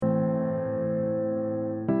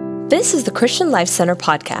This is the Christian Life Center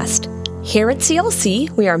podcast. Here at CLC,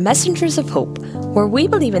 we are messengers of hope, where we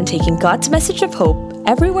believe in taking God's message of hope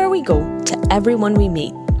everywhere we go to everyone we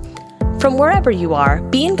meet. From wherever you are,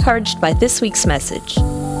 be encouraged by this week's message.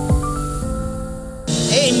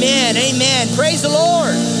 Amen, amen. Praise the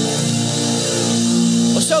Lord.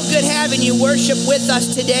 Well, so good having you worship with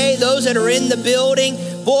us today. Those that are in the building,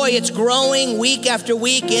 boy, it's growing week after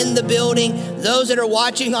week in the building. Those that are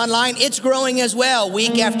watching online, it's growing as well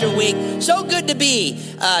week after week. So good to be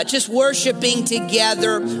just worshiping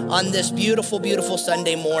together on this beautiful, beautiful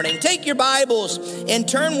Sunday morning. Take your Bibles and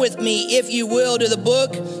turn with me, if you will, to the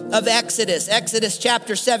book of Exodus. Exodus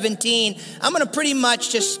chapter 17. I'm going to pretty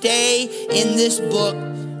much just stay in this book.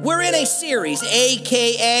 We're in a series,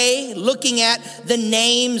 AKA, looking at the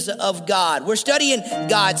names of God. We're studying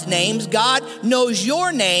God's names. God knows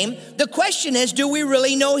your name. The question is, do we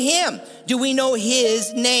really know Him? Do we know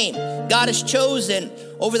His name? God has chosen,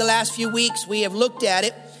 over the last few weeks, we have looked at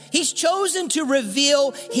it. He's chosen to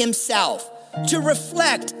reveal Himself, to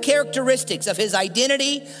reflect characteristics of His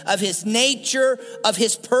identity, of His nature, of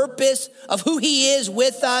His purpose, of who He is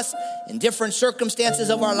with us in different circumstances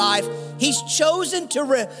of our life. He's chosen to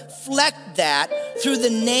reflect that through the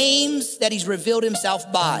names that He's revealed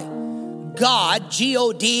Himself by. God,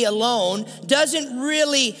 G-O-D alone, doesn't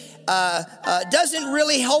really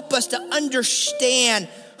help us to understand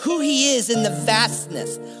who He is in the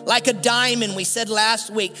vastness. Like a diamond, we said last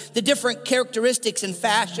week, the different characteristics and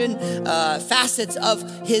facets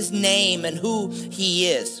of His name and who He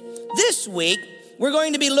is. This week, we're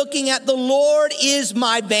going to be looking at the Lord is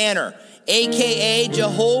my banner, AKA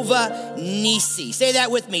Jehovah Nissi. Say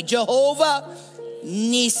that with me, Jehovah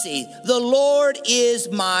Nissi. The Lord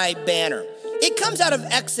is my banner. It comes out of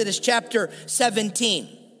Exodus chapter 17.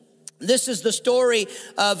 This is the story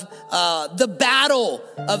of the battle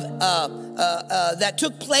that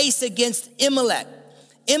took place against Amalek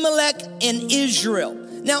and Israel.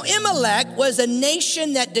 Now, Amalek was a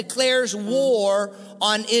nation that declares war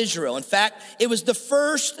on Israel. In fact, it was the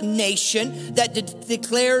first nation that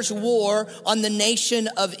declares war on the nation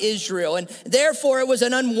of Israel. And therefore, it was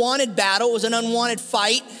an unwanted battle. It was an unwanted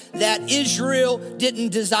fight that Israel didn't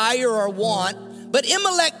desire or want. But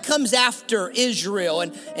Amalek comes after Israel,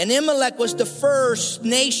 and Amalek was the first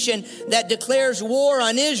nation that declares war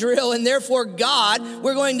on Israel, and therefore God,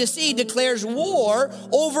 we're going to see, declares war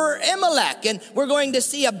over Amalek, and we're going to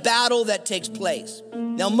see a battle that takes place.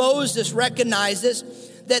 Now Moses recognizes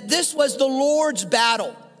that this was the Lord's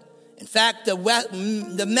battle. In fact,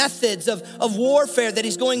 the methods of warfare that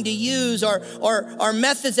he's going to use are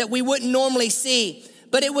methods that we wouldn't normally see.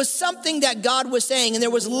 But it was something that God was saying, and there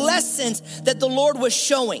was lessons that the Lord was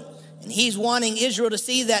showing. And he's wanting Israel to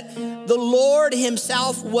see that the Lord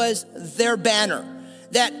Himself was their banner.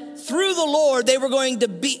 That through the Lord, they were going to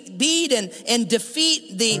beat and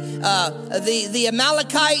defeat the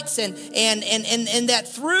Amalekites, and that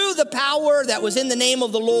through the power that was in the name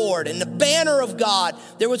of the Lord and the banner of God,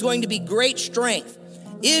 there was going to be great strength.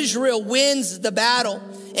 Israel wins the battle,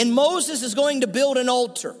 and Moses is going to build an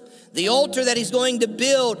altar. The altar that he's going to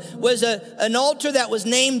build was an altar that was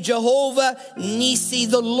named Jehovah Nissi.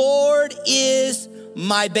 The Lord is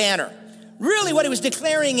my banner. Really what he was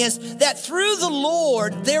declaring is that through the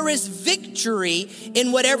Lord, there is victory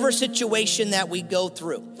in whatever situation that we go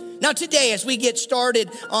through. Now today, as we get started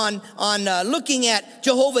on looking at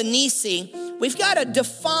Jehovah Nissi, we've got to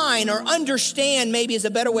define or understand, maybe is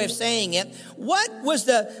a better way of saying it, what was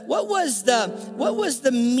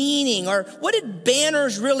the meaning, or what did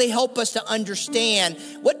banners really help us to understand?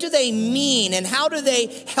 What do they mean, and how do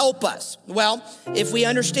they help us? Well, if we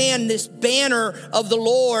understand this banner of the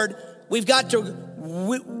Lord, we got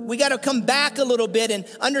to come back a little bit and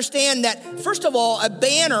understand that, first of all, a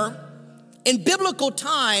banner in biblical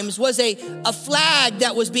times was a flag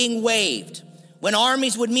that was being waved. When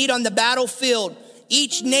armies would meet on the battlefield,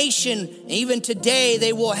 each nation, even today,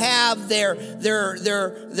 they will have their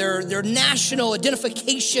national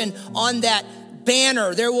identification on that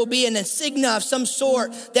banner. There will be an insignia of some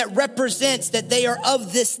sort that represents that they are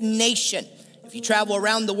of this nation. If you travel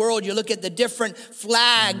around the world, you look at the different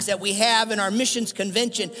flags that we have in our missions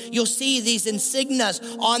convention, you'll see these insignias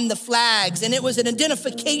on the flags. And it was an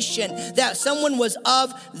identification that someone was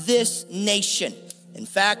of this nation. In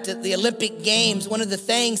fact, at the Olympic Games, one of the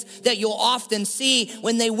things that you'll often see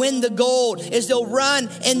when they win the gold is they'll run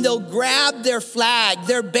and they'll grab their flag,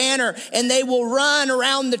 their banner, and they will run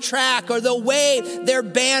around the track, or they'll wave their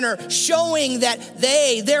banner, showing that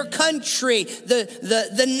their country,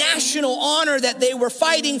 the national honor that they were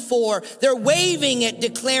fighting for, they're waving it,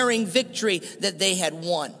 declaring victory that they had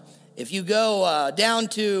won. If you go down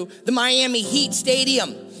to the Miami Heat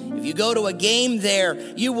Stadium If you go to a game there,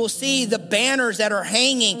 you will see the banners that are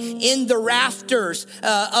hanging in the rafters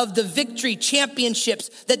of the victory championships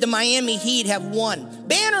that the Miami Heat have won.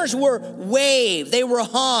 Banners were waved, they were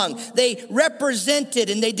hung, they represented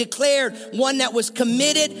and they declared one that was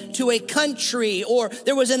committed to a country, or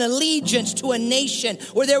there was an allegiance to a nation,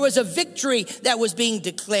 or there was a victory that was being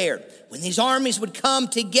declared. When these armies would come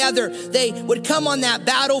together, they would come on that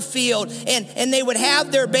battlefield and they would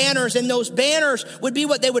have their banners, and those banners would be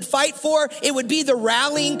what they would fight for. It would be the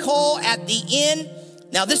rallying call at the end.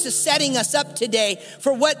 Now, this is setting us up today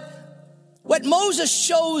for what Moses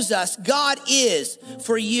shows us God is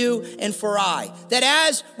for you and for I. That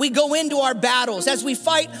as we go into our battles, as we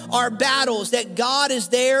fight our battles, that God is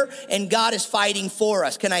there and God is fighting for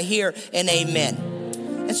us. Can I hear an amen?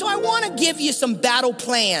 And so I want to give you some battle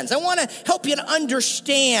plans. I want to help you to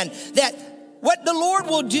understand that what the Lord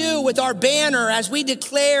will do with our banner as we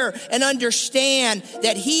declare and understand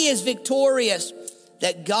that He is victorious,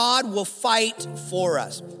 that God will fight for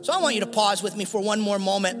us. So I want you to pause with me for one more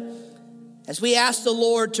moment as we ask the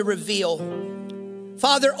Lord to reveal.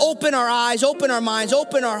 Father, open our eyes, open our minds,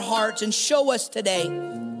 open our hearts, and show us today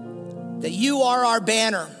that You are our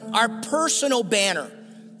banner, our personal banner.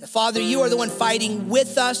 Father, You are the one fighting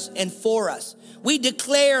with us and for us. We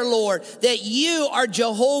declare, Lord, that You are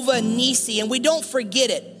Jehovah Nissi, and we don't forget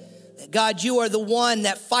it. That God, You are the one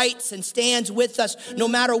that fights and stands with us no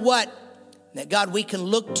matter what. That God, we can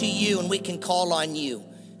look to You and we can call on You.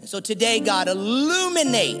 And so today, God,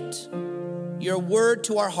 illuminate Your word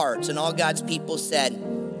to our hearts. And all God's people said,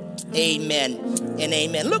 amen and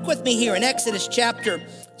amen. Look with me here in Exodus chapter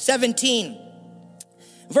 17.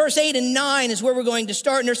 Verse 8 and 9 is where we're going to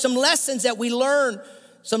start. And there's some lessons that we learn,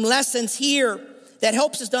 some lessons here that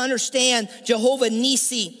helps us to understand Jehovah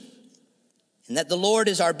Nissi and that the Lord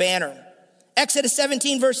is our banner. Exodus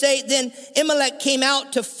 17 verse 8, then Amalek came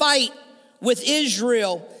out to fight with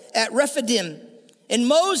Israel at Rephidim. And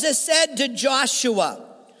Moses said to Joshua,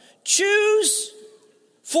 choose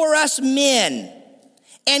for us men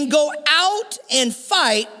and go out and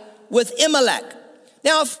fight with Amalek.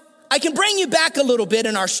 Now, if I can bring you back a little bit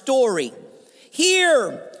in our story.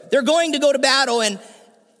 Here, they're going to go to battle, and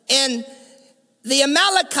the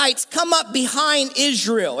Amalekites come up behind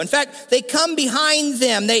Israel. In fact, they come behind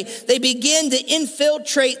them. They begin to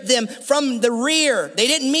infiltrate them from the rear. They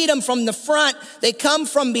didn't meet them from the front. They come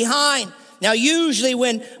from behind. Now, usually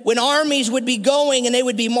when armies would be going and they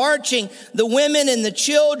would be marching, the women and the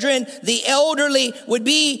children, the elderly would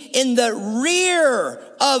be in the rear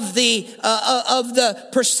of the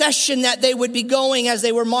procession that they would be going as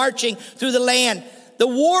they were marching through the land. The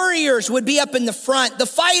warriors would be up in the front. The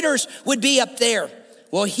fighters would be up there.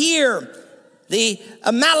 Well, here, the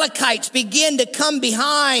Amalekites begin to come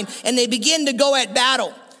behind and they begin to go at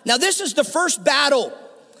battle. Now, this is the first battle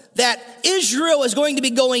that Israel is going to be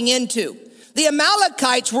going into. The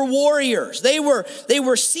Amalekites were warriors. They were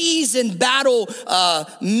seasoned battle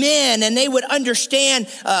men, and they would understand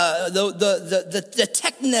the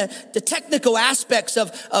technical aspects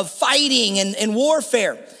of fighting and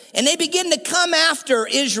warfare. And they begin to come after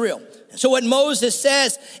Israel. So what Moses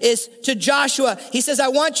says is to Joshua, he says, I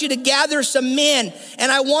want you to gather some men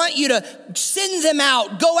and I want you to send them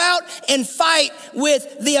out. Go out and fight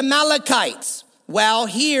with the Amalekites. Well,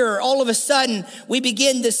 here, all of a sudden, we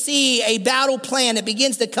begin to see a battle plan. It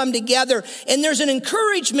begins to come together. And there's an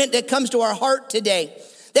encouragement that comes to our heart today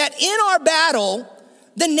that in our battle,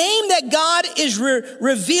 the name that God is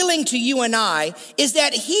revealing to you and I is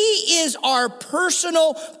that He is our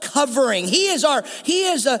personal covering. He is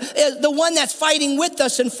the one that's fighting with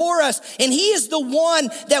us and for us. And He is the one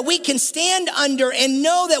that we can stand under and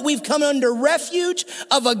know that we've come under refuge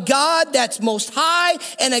of a God that's most high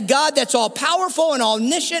and a God that's all powerful and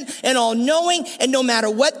omniscient and all knowing. And no matter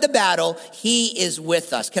what the battle, He is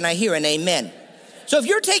with us. Can I hear an amen? So if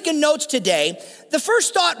you're taking notes today, the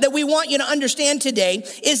first thought that we want you to understand today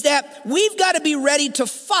is that we've got to be ready to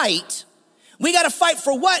fight. We got to fight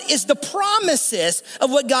for what is the promises of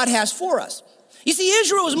what God has for us. You see,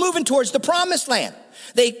 Israel is moving towards the promised land.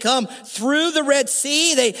 They come through the Red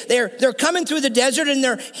Sea. They're coming through the desert, and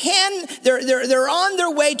they're on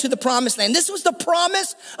their way to the promised land. This was the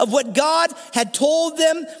promise of what God had told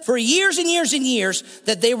them for years and years and years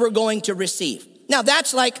that they were going to receive. Now,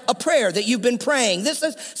 that's like a prayer that you've been praying. This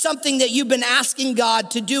is something that you've been asking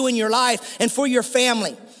God to do in your life and for your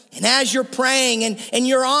family. And as you're praying and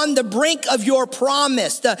you're on the brink of your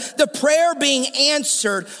promise, the prayer being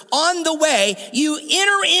answered on the way, you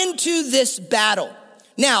enter into this battle.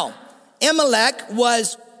 Now, Amalek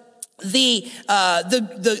was the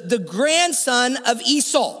grandson of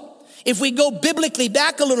Esau. If we go biblically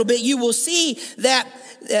back a little bit, you will see that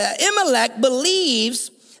Amalek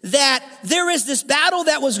believes that there is this battle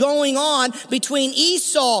that was going on between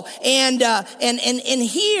Esau and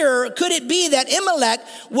here, could it be that Amalek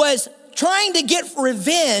was trying to get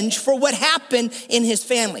revenge for what happened in his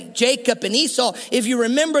family? Jacob and Esau, if you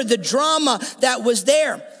remember the drama that was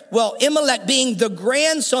there. Well, Amalek being the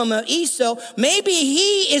grandson of Esau, maybe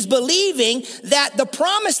he is believing that the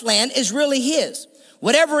promised land is really his.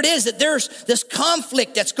 Whatever it is, that there's this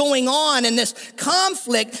conflict that's going on, and this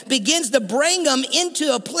conflict begins to bring them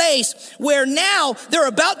into a place where now they're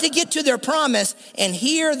about to get to their promise, and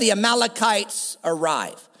here the Amalekites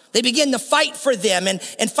arrive. They begin to fight for them and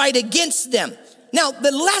fight against them. Now,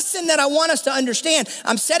 the lesson that I want us to understand,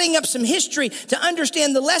 I'm setting up some history to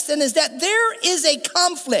understand the lesson, is that there is a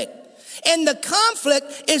conflict. And the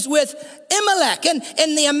conflict is with Amalek, and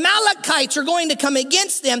the Amalekites are going to come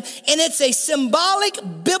against them. And it's a symbolic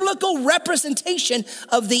biblical representation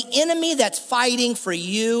of the enemy that's fighting for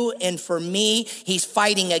you and for me. He's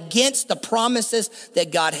fighting against the promises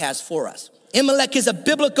that God has for us. Amalek is a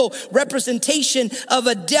biblical representation of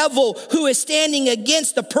a devil who is standing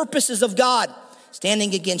against the purposes of God,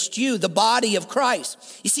 standing against you, the body of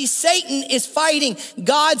Christ. You see, Satan is fighting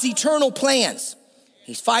God's eternal plans.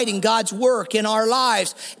 He's fighting God's work in our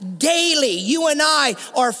lives. Daily, you and I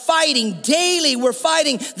are fighting. Daily, we're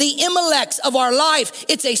fighting the Amaleks of our life.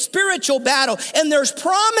 It's a spiritual battle, and there's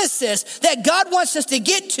promises that God wants us to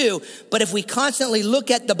get to. But if we constantly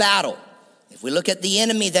look at the battle, if we look at the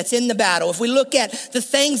enemy that's in the battle, if we look at the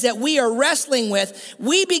things that we are wrestling with,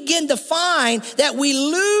 we begin to find that we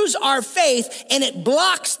lose our faith, and it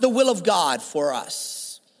blocks the will of God for us.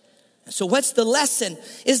 So what's the lesson?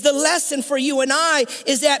 Is the lesson for you and I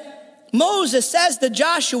is that Moses says to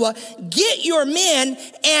Joshua, get your men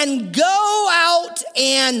and go out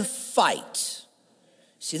and fight.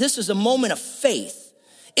 See, this is a moment of faith.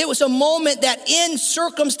 It was a moment that in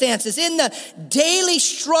circumstances, in the daily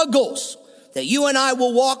struggles that you and I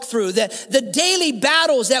will walk through, the daily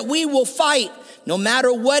battles that we will fight, no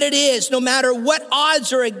matter what it is, no matter what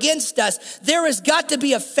odds are against us, there has got to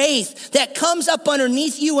be a faith that comes up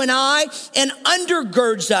underneath you and I and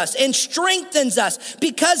undergirds us and strengthens us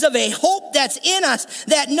because of a hope that's in us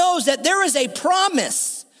that knows that there is a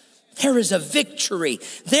promise. There is a victory.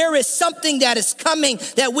 There is something that is coming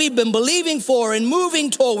that we've been believing for and moving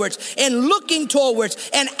towards and looking towards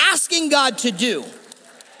and asking God to do.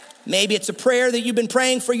 Maybe it's a prayer that you've been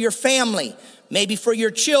praying for your family. Maybe for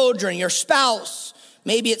your children, your spouse.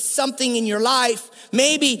 Maybe it's something in your life.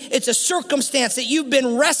 Maybe it's a circumstance that you've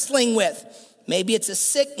been wrestling with. Maybe it's a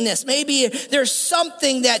sickness. Maybe there's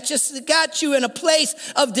something that just got you in a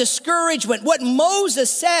place of discouragement. What Moses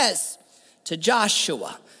says to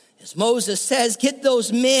Joshua is Moses says, get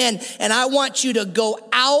those men, and I want you to go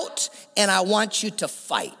out and I want you to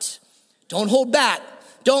fight. Don't hold back.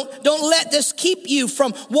 Don't let this keep you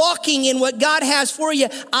from walking in what God has for you.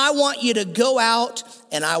 I want you to go out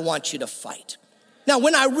and I want you to fight. Now,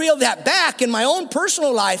 when I reel that back in my own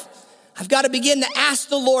personal life, I've got to begin to ask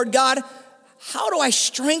the Lord, God, how do I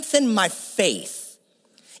strengthen my faith?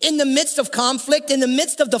 In the midst of conflict, in the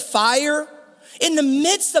midst of the fire, in the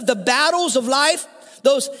midst of the battles of life,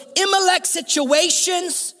 those Amalek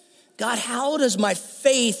situations, God, how does my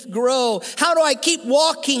faith grow? How do I keep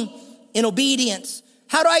walking in obedience?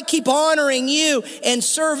 How do I keep honoring you and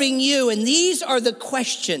serving you? And these are the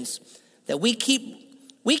questions that we keep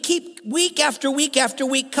week after week after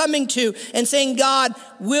week coming to and saying, God,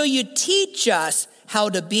 will you teach us how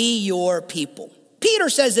to be your people? Peter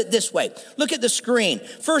says it this way. Look at the screen.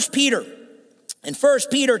 1 Peter. In 1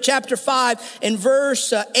 Peter chapter 5 and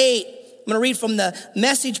verse 8, I'm going to read from the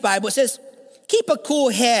Message Bible. It says, keep a cool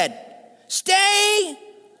head. Stay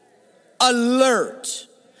alert.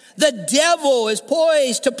 The devil is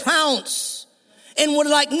poised to pounce and would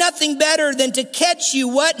like nothing better than to catch you,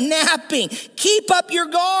 what? Napping. Keep up your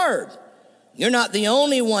guard. You're not the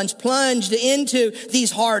only ones plunged into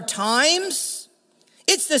these hard times.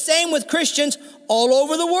 It's the same with Christians all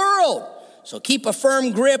over the world. So keep a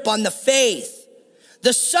firm grip on the faith.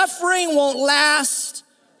 The suffering won't last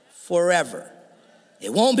forever.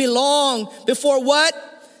 It won't be long before what?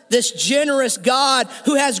 This generous God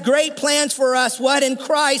who has great plans for us, what? In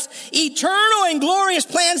Christ, eternal and glorious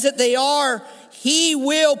plans that they are. He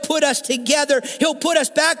will put us together. He'll put us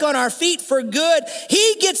back on our feet for good.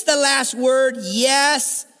 He gets the last word.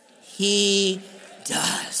 Yes, he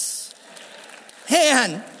does.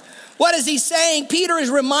 And What is he saying? Peter is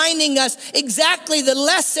reminding us exactly the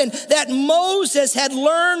lesson that Moses had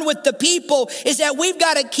learned with the people is that we've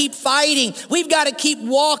got to keep fighting. We've got to keep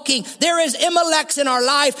walking. There is Amaleks in our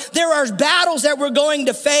life. There are battles that we're going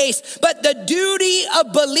to face. But the duty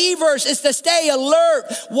of believers is to stay alert.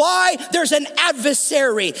 Why? There's an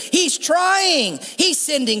adversary. He's trying. He's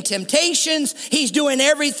sending temptations. He's doing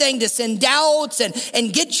everything to send doubts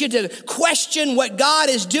and get you to question what God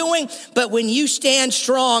is doing. But when you stand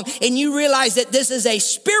strong and you realize that this is a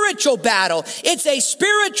spiritual battle, it's a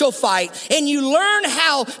spiritual fight, and you learn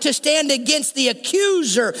how to stand against the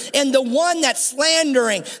accuser and the one that's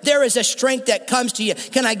slandering, there is a strength that comes to you.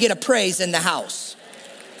 Can I get a praise in the house?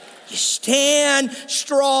 You stand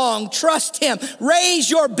strong, trust him, raise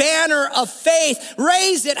your banner of faith,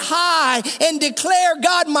 raise it high and declare,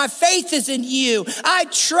 God, my faith is in you. I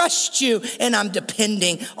trust you and I'm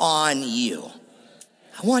depending on you.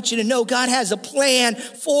 I want you to know God has a plan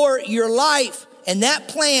for your life, and that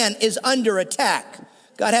plan is under attack.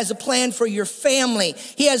 God has a plan for your family.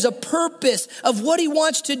 He has a purpose of what he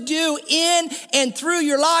wants to do in and through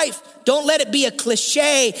your life. Don't let it be a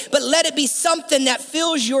cliche, but let it be something that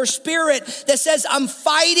fills your spirit that says, I'm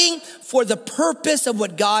fighting for the purpose of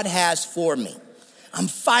what God has for me. I'm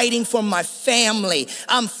fighting for my family.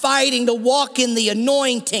 I'm fighting to walk in the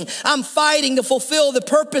anointing. I'm fighting to fulfill the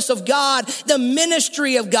purpose of God, the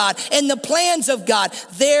ministry of God, and the plans of God.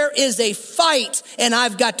 There is a fight, and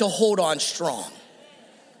I've got to hold on strong.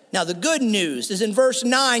 Now, the good news is in verse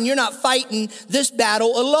 9, you're not fighting this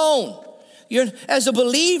battle alone. As a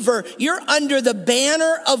believer, you're under the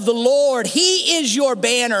banner of the Lord. He is your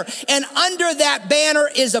banner, and under that banner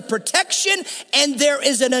is a protection, and there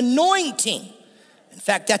is an anointing. In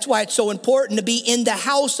fact, that's why it's so important to be in the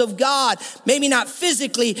house of God. Maybe not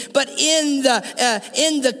physically, but in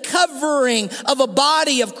the covering of a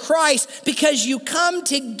body of Christ, because you come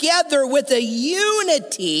together with a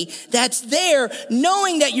unity that's there,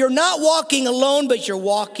 knowing that you're not walking alone, but you're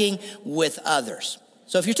walking with others.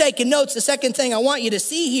 So if you're taking notes, the second thing I want you to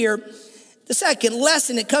see here, the second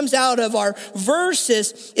lesson that comes out of our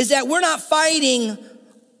verses is that we're not fighting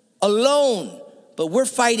alone, but we're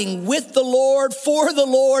fighting with the Lord, for the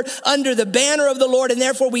Lord, under the banner of the Lord, and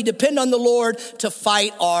therefore we depend on the Lord to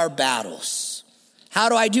fight our battles. How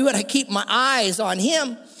do I do it? I keep my eyes on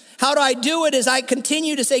him. How do I do it? As I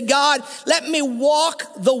continue to say, God, let me walk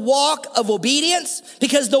the walk of obedience,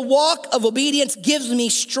 because the walk of obedience gives me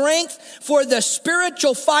strength for the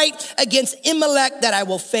spiritual fight against Amalek that I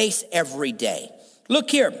will face every day.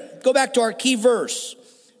 Look here, go back to our key verse,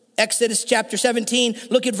 Exodus chapter 17,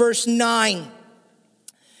 look at verse 9.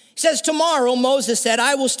 He says, tomorrow, Moses said,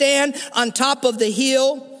 I will stand on top of the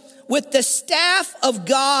hill with the staff of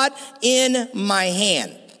God in my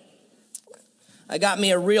hand. I got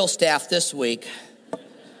me a real staff this week.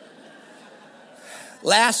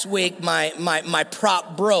 Last week, my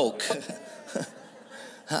prop broke.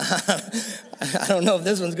 I don't know if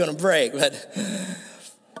this one's going to break, but.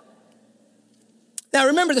 Now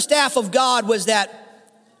remember, the staff of God was that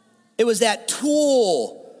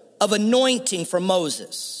tool of anointing for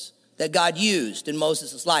Moses that God used in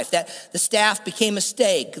Moses' life. That the staff became a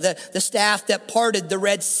stake, the staff that parted the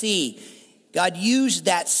Red Sea. God used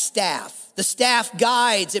that staff. The staff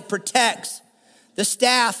guides, it protects. The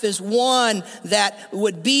staff is one that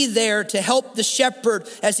would be there to help the shepherd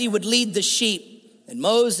as he would lead the sheep. And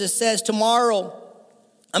Moses says, tomorrow,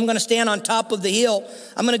 I'm going to stand on top of the hill.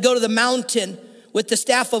 I'm going to go to the mountain with the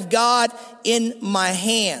staff of God in my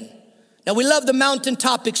hand. Now, we love the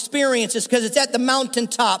mountaintop experiences because it's at the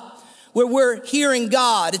mountaintop where we're hearing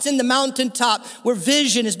God. It's in the mountaintop where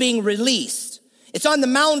vision is being released. It's on the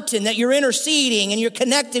mountain that you're interceding and you're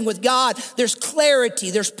connecting with God. There's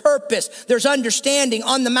clarity, there's purpose, there's understanding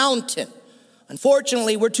on the mountain.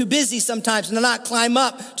 Unfortunately, we're too busy sometimes to not climb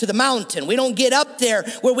up to the mountain. We don't get up there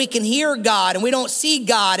where we can hear God, and we don't see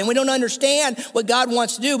God, and we don't understand what God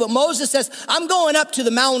wants to do. But Moses says, I'm going up to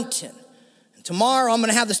the mountain. And tomorrow I'm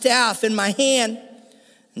going to have the staff in my hand.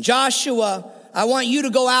 And Joshua, I want you to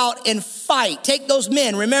go out and fight. Take those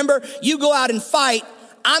men. Remember, you go out and fight.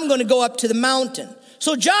 I'm going to go up to the mountain.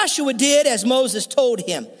 So Joshua did as Moses told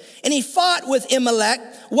him. And he fought with Amalek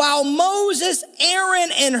while Moses,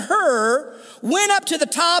 Aaron, and Hur went up to the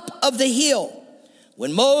top of the hill.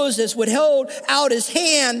 When Moses would hold out his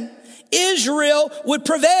hand, Israel would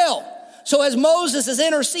prevail. So as Moses is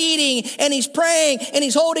interceding and he's praying and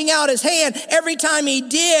he's holding out his hand, every time he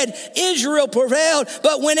did, Israel prevailed.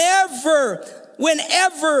 But whenever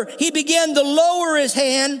he began to lower his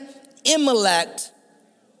hand, Amalek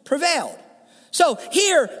prevailed. So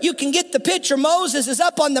here you can get the picture. Moses is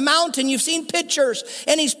up on the mountain. You've seen pictures,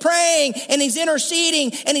 and he's praying and he's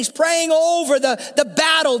interceding and he's praying over the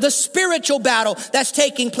battle, the spiritual battle that's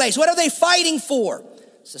taking place. What are they fighting for?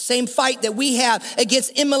 It's the same fight that we have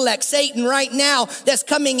against Amalek, Satan right now, that's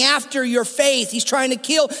coming after your faith. He's trying to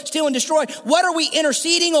kill, steal, and destroy. What are we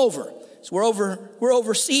interceding over? So we're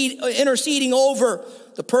interceding over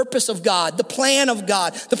the purpose of God, the plan of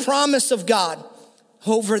God, the promise of God,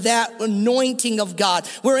 over that anointing of God.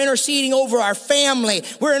 We're interceding over our family.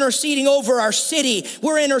 We're interceding over our city.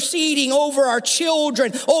 We're interceding over our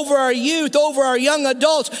children, over our youth, over our young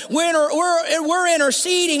adults. We're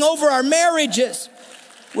interceding over our marriages.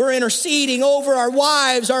 We're interceding over our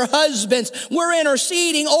wives, our husbands. We're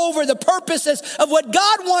interceding over the purposes of what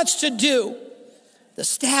God wants to do. The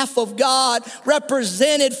staff of God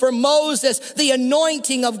represented for Moses the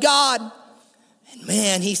anointing of God. And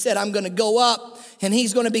man, he said, I'm going to go up. And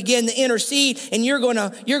he's going to begin to intercede, and you're going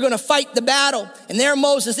to fight the battle. And there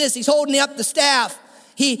Moses is. He's holding up the staff.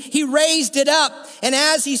 He raised it up, and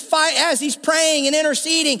as he's praying and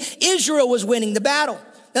interceding, Israel was winning the battle.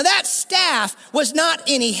 Now that staff was not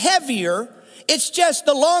any heavier. It's just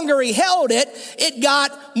the longer he held it, it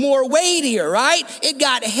got more weightier, right? It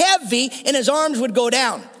got heavy, and his arms would go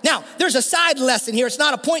down. Now, there's a side lesson here. It's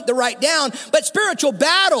not a point to write down, but spiritual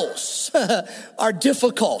battles are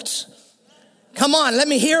difficult. Come on, let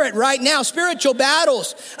me hear it right now. Spiritual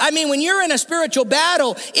battles. I mean, when you're in a spiritual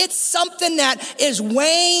battle, it's something that is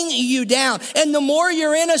weighing you down. And the more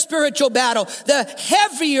you're in a spiritual battle, the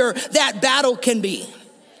heavier that battle can be.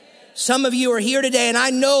 Some of you are here today, and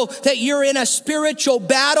I know that you're in a spiritual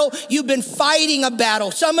battle. You've been fighting a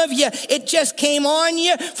battle. Some of you, it just came on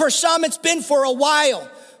you. For some, it's been for a while.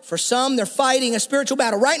 For some, they're fighting a spiritual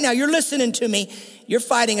battle. Right now, you're listening to me. You're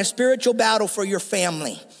fighting a spiritual battle for your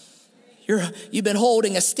family. You've been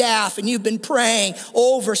holding a staff and you've been praying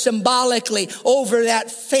over symbolically over that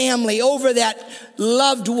family, over that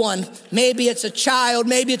loved one. Maybe it's a child,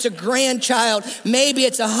 maybe it's a grandchild, maybe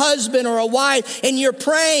it's a husband or a wife, and you're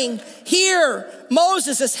praying. Here,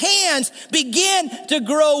 Moses' hands begin to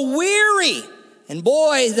grow weary. And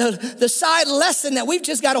boy, the side lesson that we've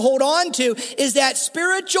just got to hold on to is that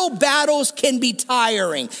spiritual battles can be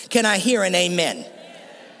tiring. Can I hear an amen?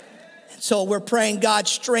 So we're praying, God,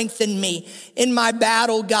 strengthen me in my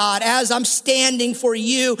battle, God. As I'm standing for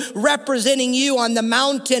you, representing you on the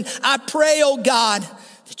mountain, I pray, oh God,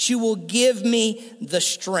 that you will give me the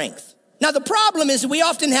strength. Now, the problem is we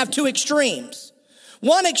often have two extremes.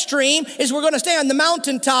 One extreme is we're going to stay on the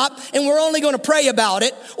mountaintop and we're only going to pray about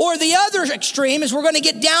it. Or the other extreme is we're going to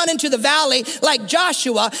get down into the valley like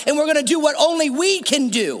Joshua and we're going to do what only we can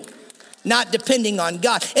do, not depending on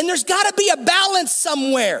God. And there's got to be a balance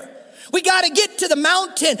somewhere. We got to get to the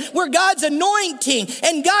mountain where God's anointing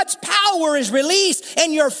and God's power is released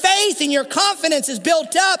and your faith and your confidence is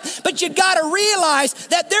built up. But you got to realize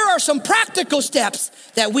that there are some practical steps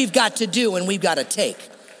that we've got to do and we've got to take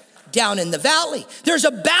down in the valley. There's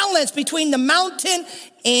a balance between the mountain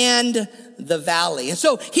and the valley. And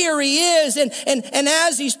so here he is, and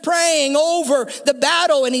as he's praying over the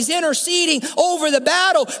battle and he's interceding over the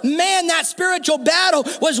battle, man, that spiritual battle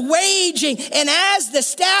was waging. And as the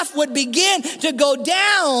staff would begin to go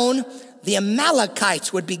down, the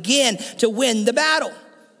Amalekites would begin to win the battle.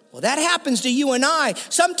 Well, that happens to you and I.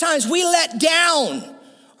 Sometimes we let down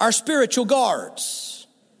our spiritual guards.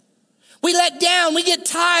 We let down, we get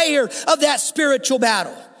tired of that spiritual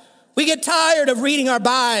battle. We get tired of reading our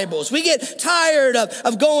Bibles. We get tired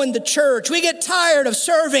of going to church. We get tired of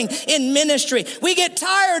serving in ministry. We get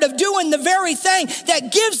tired of doing the very thing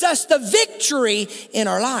that gives us the victory in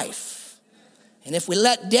our life. And if we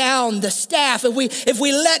let down the staff, if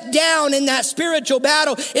we let down in that spiritual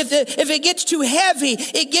battle, if it gets too heavy,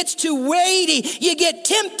 it gets too weighty, you get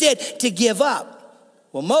tempted to give up.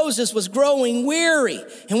 Well, Moses was growing weary,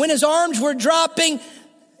 and when his arms were dropping,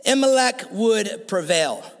 Amalek would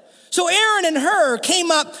prevail. So Aaron and Hur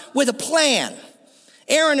came up with a plan.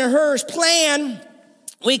 Aaron and Hur's plan,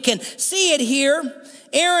 we can see it here.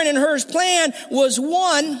 Aaron and Hur's plan was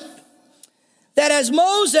one, that as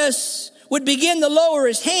Moses would begin to lower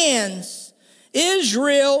his hands,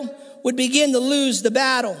 Israel would begin to lose the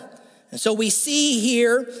battle. And so we see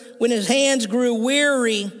here, when his hands grew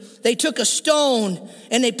weary, they took a stone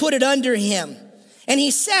and they put it under him. And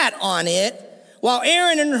he sat on it, while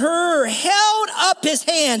Aaron and Hur held up his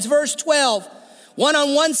hands, verse 12, one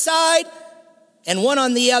on one side and one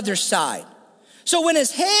on the other side. So when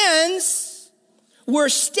his hands were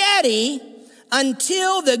steady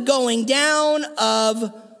until the going down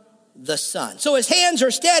of the sun. So his hands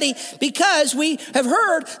are steady because we have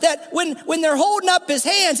heard that when they're holding up his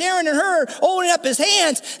hands, Aaron and Hur holding up his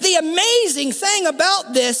hands, the amazing thing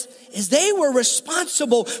about this is they were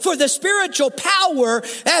responsible for the spiritual power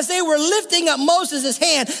as they were lifting up Moses'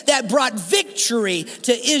 hand that brought victory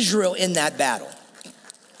to Israel in that battle.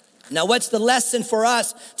 Now, what's the lesson for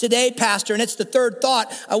us today, Pastor? And it's the third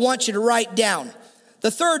thought I want you to write down.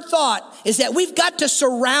 The third thought is that we've got to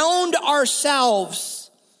surround ourselves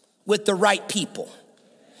with the right people.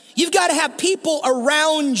 You've got to have people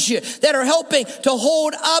around you that are helping to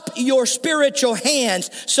hold up your spiritual hands,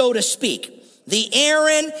 so to speak. The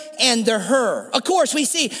Aaron and the Hur. Of course, we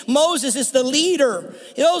see Moses is the leader.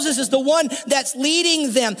 Moses is the one that's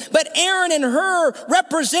leading them. But Aaron and Hur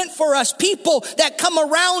represent for us people that come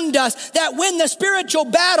around us, that when the spiritual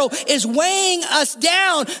battle is weighing us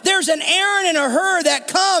down, there's an Aaron and a Hur that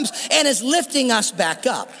comes and is lifting us back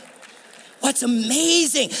up. What's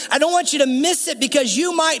amazing, I don't want you to miss it because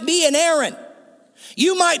you might be an Aaron.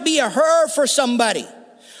 You might be a Hur for somebody.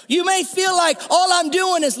 You may feel like all I'm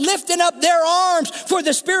doing is lifting up their arms for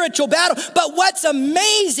the spiritual battle. But what's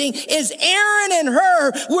amazing is Aaron and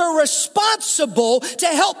Hur were responsible to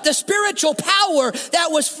help the spiritual power that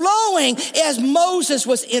was flowing as Moses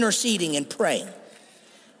was interceding and praying.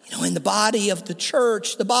 You know, in the body of the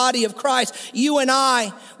church, the body of Christ, you and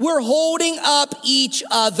I, we're holding up each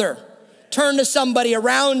other. Turn to somebody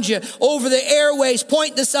around you over the airways,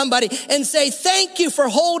 point to somebody and say, thank you for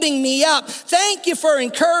holding me up. Thank you for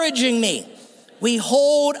encouraging me. We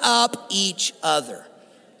hold up each other.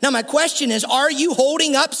 Now, my question is, are you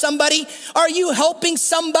holding up somebody? Are you helping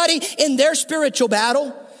somebody in their spiritual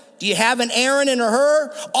battle? Do you have an Aaron and a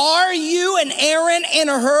Hur? Are you an Aaron and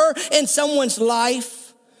a Hur in someone's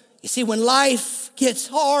life? You see, when life gets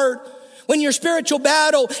hard, when your spiritual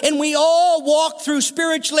battle, and we all walk through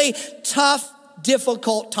spiritually tough,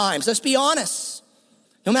 difficult times. Let's be honest.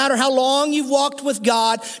 No matter how long you've walked with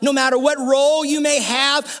God, no matter what role you may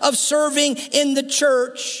have of serving in the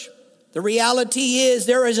church, the reality is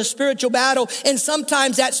there is a spiritual battle, and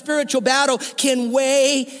sometimes that spiritual battle can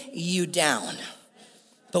weigh you down.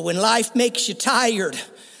 But when life makes you tired,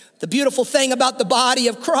 the beautiful thing about the body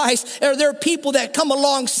of Christ, there are people that come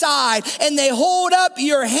alongside and they hold up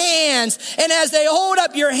your hands. And as they hold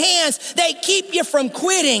up your hands, they keep you from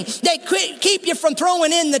quitting. They keep you from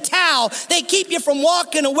throwing in the towel. They keep you from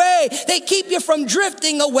walking away. They keep you from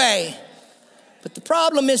drifting away. But the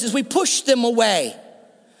problem is we push them away.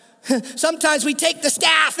 Sometimes we take the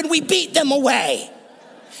staff and we beat them away.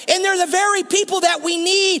 And they're the very people that we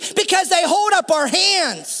need because they hold up our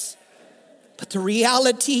hands. But the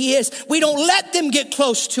reality is we don't let them get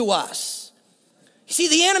close to us. You see,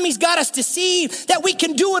 the enemy's got us deceived that we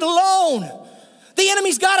can do it alone. The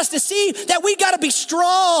enemy's got us deceived that we got to be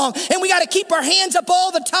strong and we got to keep our hands up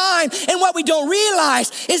all the time. And what we don't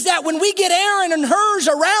realize is that when we get Aaron and Hurs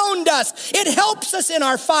around us, it helps us in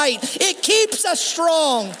our fight. It keeps us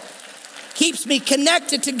strong. Keeps me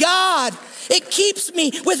connected to God. It keeps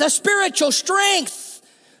me with a spiritual strength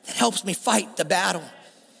that helps me fight the battle.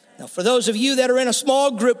 Now, for those of you that are in a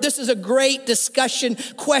small group, this is a great discussion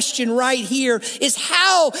question right here, is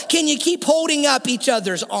how can you keep holding up each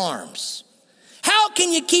other's arms? How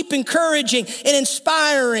can you keep encouraging and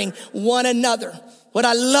inspiring one another? What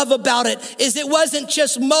I love about it is it wasn't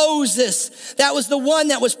just Moses that was the one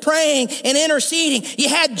that was praying and interceding. You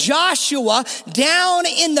had Joshua down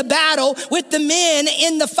in the battle with the men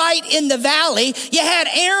in the fight in the valley. You had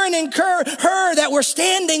Aaron and Hur that were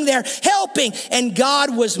standing there helping, and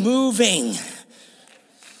God was moving.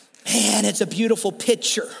 Man, it's a beautiful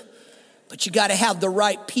picture, but you got to have the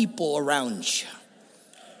right people around you.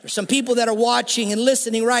 There's some people that are watching and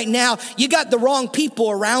listening right now. You got the wrong people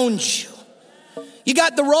around you. You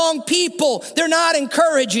got the wrong people. They're not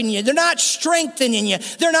encouraging you. They're not strengthening you.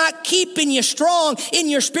 They're not keeping you strong in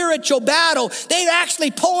your spiritual battle. They're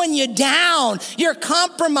actually pulling you down. You're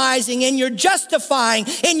compromising and you're justifying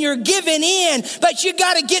and you're giving in. But you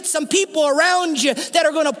got to get some people around you that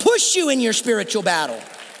are going to push you in your spiritual battle.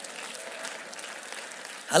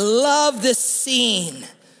 I love this scene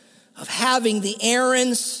of having the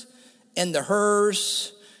Aarons and the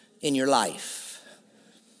Hurs in your life.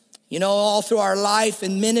 You know, all through our life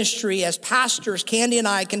and ministry as pastors, Candy and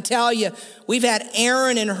I can tell you, we've had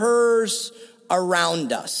Aaron and Hurs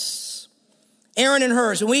around us. Aaron and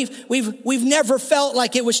Hurs, and we've never felt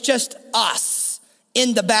like it was just us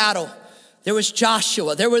in the battle. There was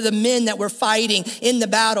Joshua. There were the men that were fighting in the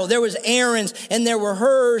battle. There was Aaron's and there were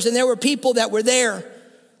Hurs and there were people that were there.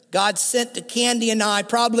 God sent to Candy and I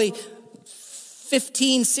probably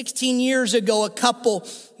 15, 16 years ago, a couple,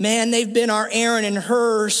 man, they've been our Aaron and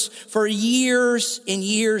hers for years and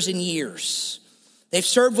years and years. They've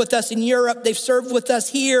served with us in Europe. They've served with us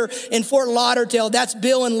here in Fort Lauderdale. That's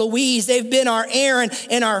Bill and Louise. They've been our Aaron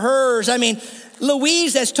and our hers. I mean,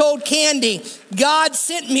 Louise has told Candy, God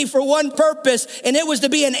sent me for one purpose, and it was to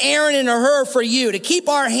be an Aaron and a her for you, to keep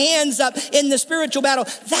our hands up in the spiritual battle.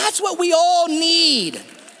 That's what we all need.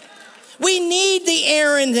 We need the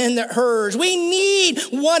Aaron and the hers. We need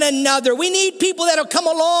one another. We need people that'll come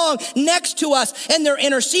along next to us, and they're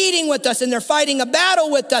interceding with us, and they're fighting a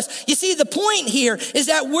battle with us. You see, the point here is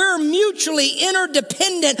that we're mutually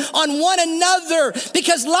interdependent on one another,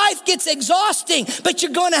 because life gets exhausting, but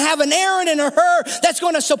you're going to have an Aaron and a her that's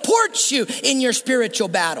going to support you in your spiritual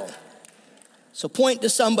battle. So point to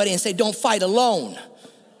somebody and say, don't fight alone.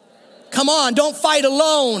 Come on, don't fight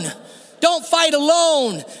alone. Don't fight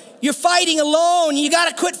alone. You're fighting alone. You got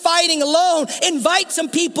to quit fighting alone. Invite some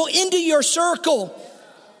people into your circle.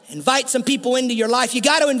 Invite some people into your life. You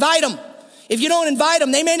got to invite them. If you don't invite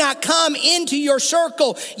them, they may not come into your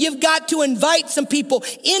circle. You've got to invite some people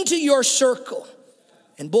into your circle.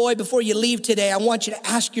 And boy, before you leave today, I want you to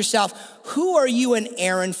ask yourself, who are you an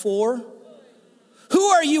Aaron for? Who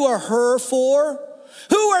are you a her for?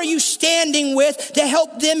 Who are you standing with to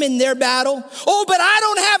help them in their battle? Oh, but I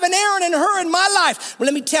don't have an Aaron and her in my life. Well,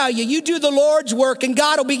 let me tell you, you do the Lord's work, and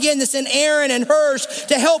God will begin to send Aaron and hers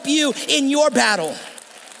to help you in your battle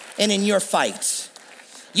and in your fights.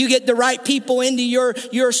 You get the right people into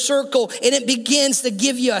your circle, and it begins to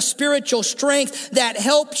give you a spiritual strength that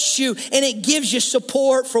helps you, and it gives you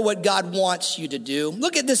support for what God wants you to do.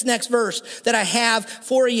 Look at this next verse that I have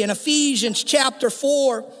for you in Ephesians chapter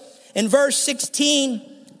 4. In verse 16,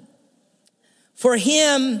 for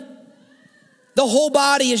him, the whole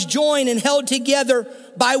body is joined and held together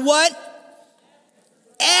by what?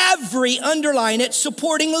 Every, underline it,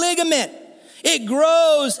 supporting ligament. It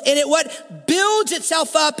grows and it what? Builds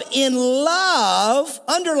itself up in love,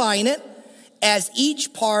 underline it, as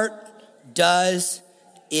each part does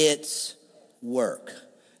its work.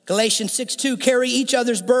 Galatians 6:2, carry each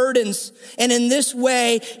other's burdens, and in this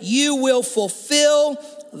way you will fulfill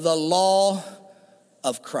the law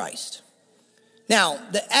of Christ. Now,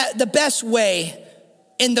 the best way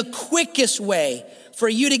and the quickest way for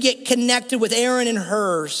you to get connected with Aaron and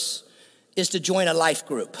hers is to join a life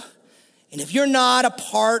group. And if you're not a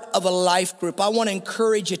part of a life group, I want to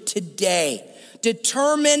encourage you today,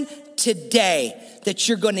 determine today that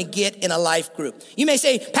you're going to get in a life group. You may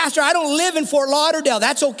say, Pastor, I don't live in Fort Lauderdale.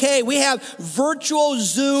 That's okay. We have virtual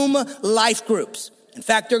Zoom life groups. In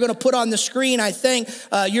fact, they're going to put on the screen, I think,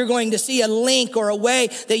 you're going to see a link or a way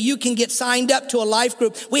that you can get signed up to a life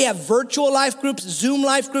group. We have virtual life groups, Zoom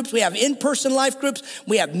life groups. We have in-person life groups.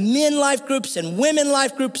 We have men life groups and women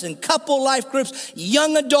life groups and couple life groups,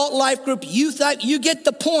 young adult life group, youth life. You get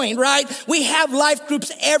the point, right? We have life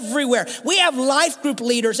groups everywhere. We have life group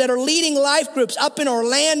leaders that are leading life groups up in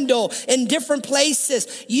Orlando, in different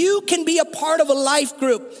places. You can be a part of a life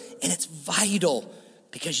group, and it's vital,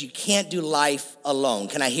 because you can't do life alone.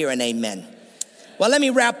 Can I hear an amen? Well, let me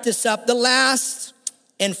wrap this up. The last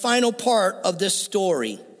and final part of this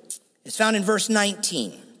story is found in verse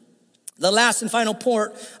 19. The last and final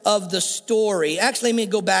part of the story. Actually, let me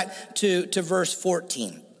go back to verse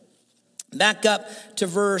 14. Back up to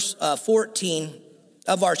verse 14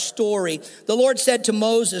 of our story. The Lord said to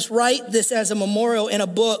Moses, write this as a memorial in a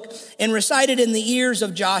book and recite it in the ears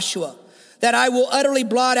of Joshua, that I will utterly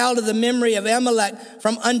blot out of the memory of Amalek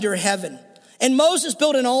from under heaven. And Moses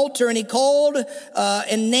built an altar, and he called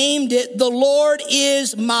and named it, the Lord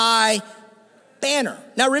is my banner.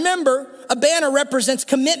 Now remember, a banner represents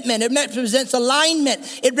commitment. It represents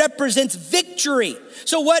alignment. It represents victory.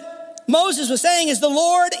 So what Moses was saying is, the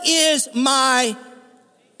Lord is my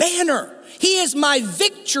banner. He is my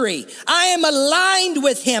victory. I am aligned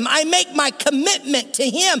with him. I make my commitment to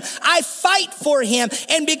him. I fight for him.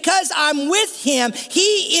 And because I'm with him,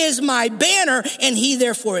 he is my banner, and he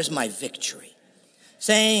therefore is my victory.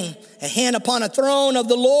 Saying, a hand upon a throne of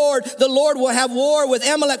the Lord will have war with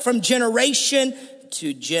Amalek from generation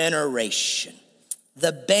to generation.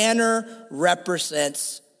 The banner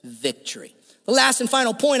represents victory. The last and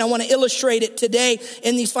final point, I want to illustrate it today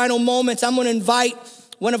in these final moments. I'm going to invite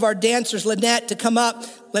one of our dancers, Lynette, to come up.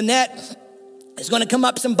 Lynette is going to come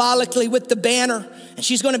up symbolically with the banner, and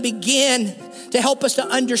she's going to begin to help us to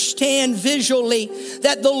understand visually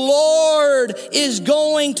that the Lord is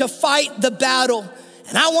going to fight the battle.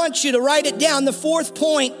 And I want you to write it down. The fourth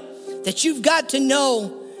point that you've got to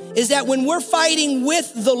know is that when we're fighting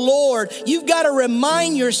with the Lord, you've got to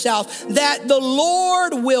remind yourself that the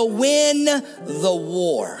Lord will win the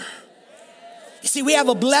war. You see, we have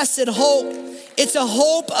a blessed hope. It's a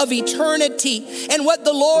hope of eternity. And what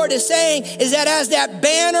the Lord is saying is that as that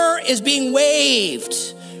banner is being waved,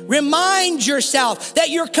 remind yourself that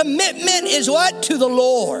your commitment is what? To the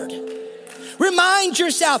Lord. Remind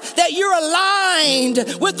yourself that you're aligned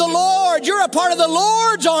with the Lord. You're a part of the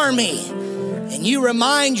Lord's army. And you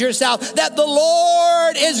remind yourself that the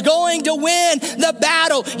Lord is going to win the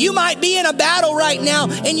battle. You might be in a battle right now,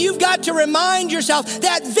 and you've got to remind yourself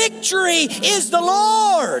that victory is the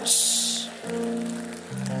Lord's.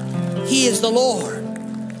 He is the Lord.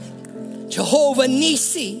 Jehovah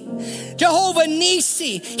Nissi. Jehovah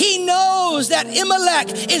Nissi. He knows that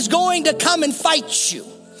Amalek is going to come and fight you.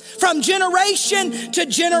 From generation to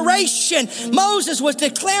generation, Moses was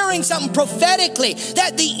declaring something prophetically,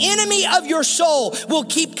 that the enemy of your soul will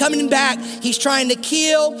keep coming back. He's trying to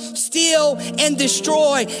kill, steal, and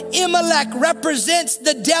destroy. Amalek represents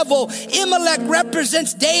the devil. Amalek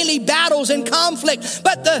represents daily battles and conflict.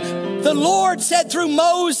 But the Lord said through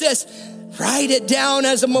Moses, write it down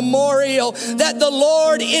as a memorial that the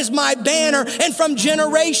Lord is my banner. And from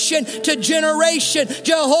generation to generation,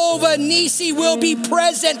 Jehovah Nissi will be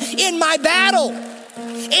present in my battle.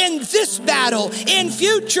 In this battle, in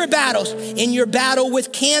future battles, in your battle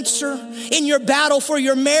with cancer, in your battle for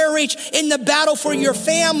your marriage, in the battle for your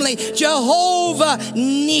family, Jehovah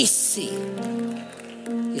Nissi.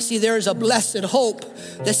 You see, there is a blessed hope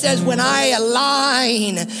that says when I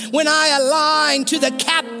align to the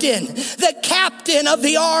captain of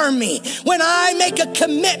the army, when I make a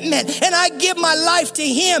commitment and I give my life to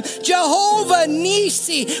him, Jehovah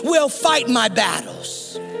Nissi will fight my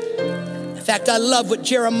battles. In fact, I love what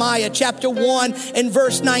Jeremiah chapter 1 and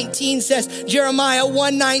verse 19 says. Jeremiah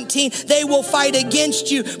 1:19, they will fight against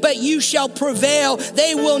you, but you shall prevail.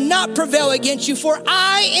 They will not prevail against you, for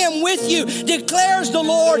I am with you, declares the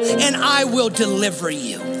Lord, and I will deliver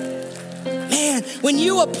you. Man, when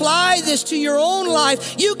you apply this to your own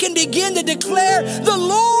life, you can begin to declare the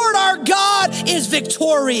Lord our God is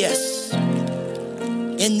victorious.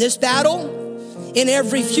 In this battle, in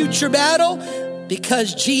every future battle,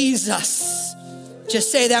 because Jesus,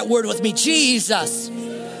 just say that word with me, Jesus.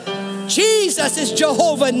 Jesus is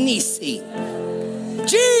Jehovah Nissi.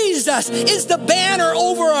 Jesus is the banner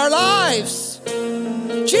over our lives.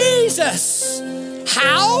 Jesus.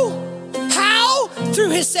 How? Through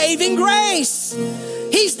his saving grace.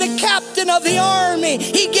 He's the captain of the army.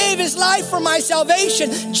 He gave his life for my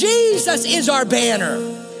salvation. Jesus is our banner.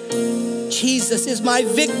 Jesus is my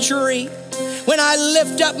victory. When I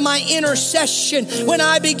lift up my intercession, when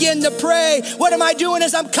I begin to pray, what am I doing?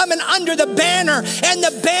 Is I'm coming under the banner, and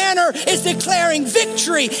the banner is declaring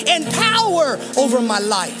victory and power over my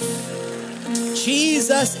life.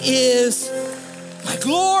 Jesus is my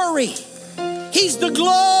glory. He's the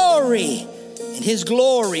glory, and his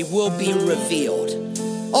glory will be revealed.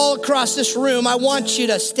 All across this room, I want you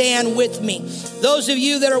to stand with me. Those of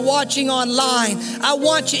you that are watching online, I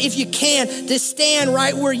want you, if you can, to stand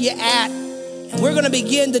right where you're at. We're going to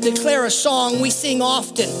begin to declare a song we sing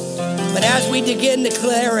often. But as we begin to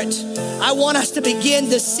declare it, I want us to begin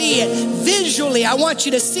to see it visually. I want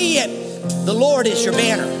you to see it. The Lord is your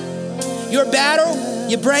banner. Your battle,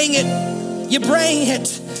 you bring it. You bring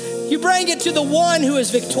it. You bring it to the one who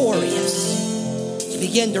is victorious. You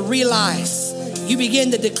begin to realize. You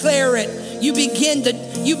begin to declare it. You begin to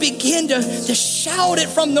shout it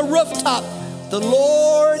from the rooftop. The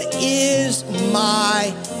Lord is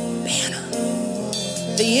my banner.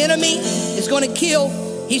 The enemy is going to kill.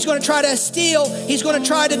 He's going to try to steal. He's going to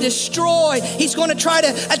try to destroy. He's going to try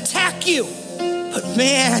to attack you. But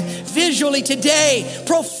man, visually today,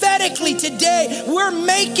 prophetically today, we're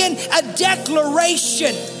making a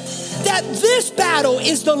declaration that this battle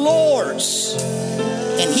is the Lord's,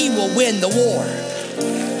 and he will win the war.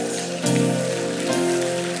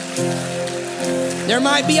 There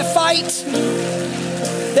might be a fight.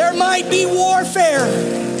 There might be warfare.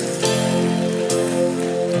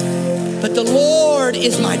 But the Lord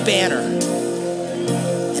is my banner.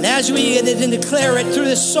 And as we declare it through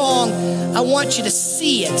this song, I want you to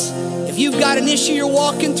see it. If you've got an issue you're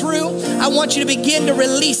walking through, I want you to begin to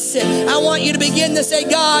release it. I want you to begin to say,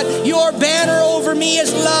 God, your banner over me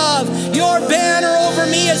is love. Your banner over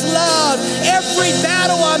me is love. Every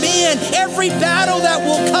battle I'm in, every battle that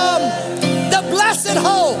will come, the blessed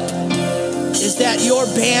hope is that your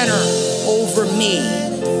banner over me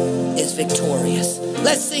is victorious.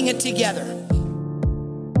 Let's sing it together.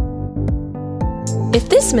 If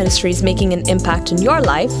this ministry is making an impact in your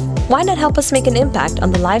life, why not help us make an impact on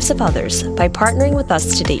the lives of others by partnering with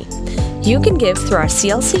us today? You can give through our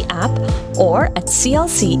CLC app or at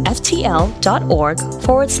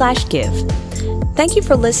clcftl.org/give. Thank you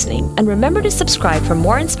for listening, and remember to subscribe for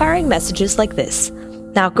more inspiring messages like this.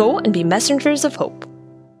 Now go and be messengers of hope.